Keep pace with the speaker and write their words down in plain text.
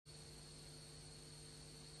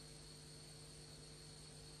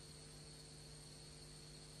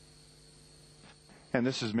And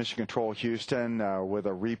this is Mission Control Houston with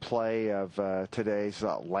a replay of today's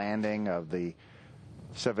landing of the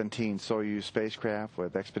 17 Soyuz spacecraft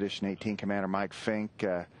with Expedition 18 Commander Mike Fink,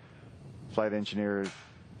 Flight Engineer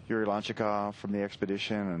Yuri Lonchikov from the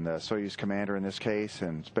expedition, and the Soyuz commander in this case,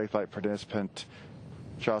 and Spaceflight participant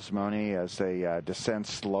Charles Simoni as they descend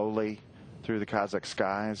slowly through the Kazakh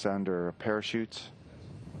skies under parachutes.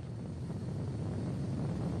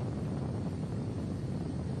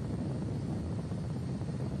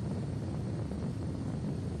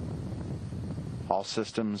 All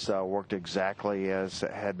systems worked exactly as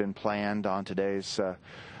had been planned on today's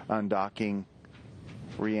undocking,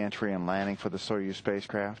 re-entry, and landing for the Soyuz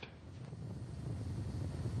spacecraft.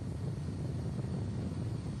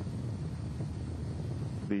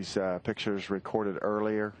 These pictures recorded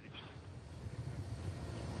earlier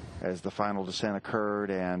as the final descent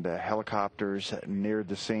occurred and helicopters neared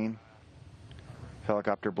the scene.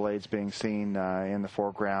 Helicopter blades being seen in the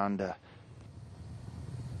foreground.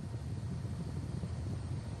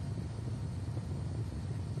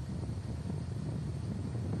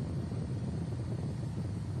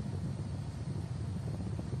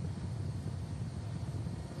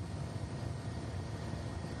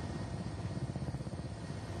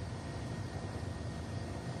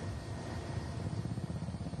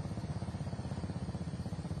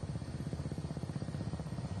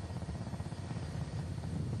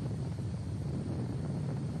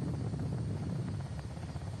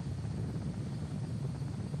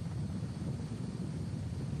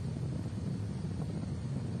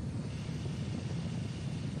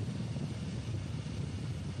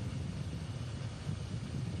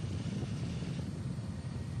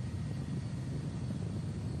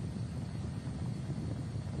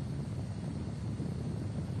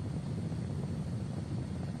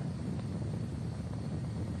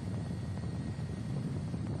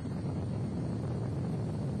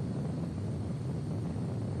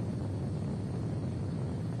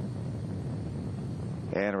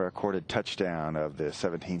 And a recorded touchdown of the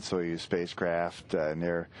 17 Soyuz spacecraft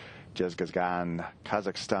near Zhezgazgan,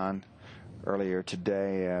 Kazakhstan, earlier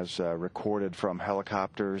today, as recorded from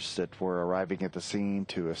helicopters that were arriving at the scene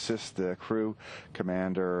to assist the crew.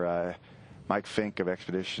 Commander Mike Fink of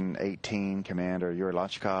Expedition 18, Commander Yuri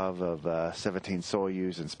Lonchikov of 17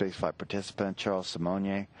 Soyuz, and spaceflight participant Charles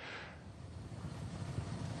Simoni,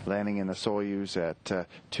 landing in the Soyuz at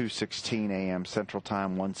 2:16 a.m. Central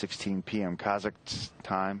Time, 1:16 p.m. Kazakh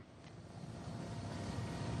time.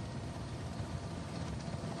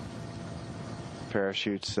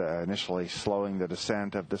 Parachutes initially slowing the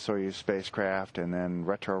descent of the Soyuz spacecraft, and then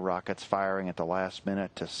retro rockets firing at the last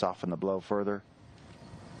minute to soften the blow further.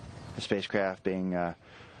 The spacecraft being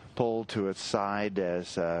pulled to its side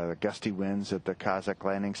as gusty winds at the Kazakh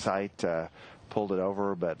landing site pulled it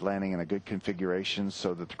over, but landing in a good configuration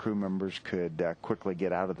so that the crew members could quickly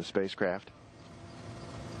get out of the spacecraft.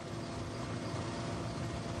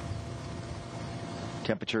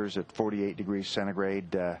 Temperatures at 48 degrees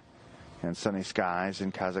centigrade and sunny skies in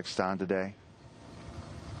Kazakhstan today.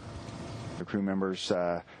 The crew members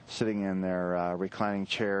sitting in their reclining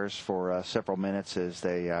chairs for several minutes as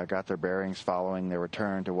they got their bearings following their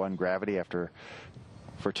return to one gravity after,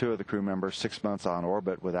 for two of the crew members, 6 months on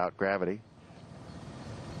orbit without gravity.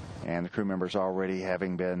 And the crew members already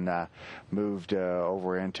having been moved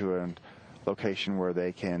over into a location where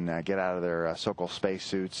they can get out of their Sokol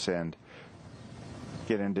spacesuits and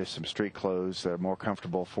get into some street clothes that are more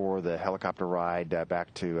comfortable for the helicopter ride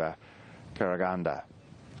back to Karaganda.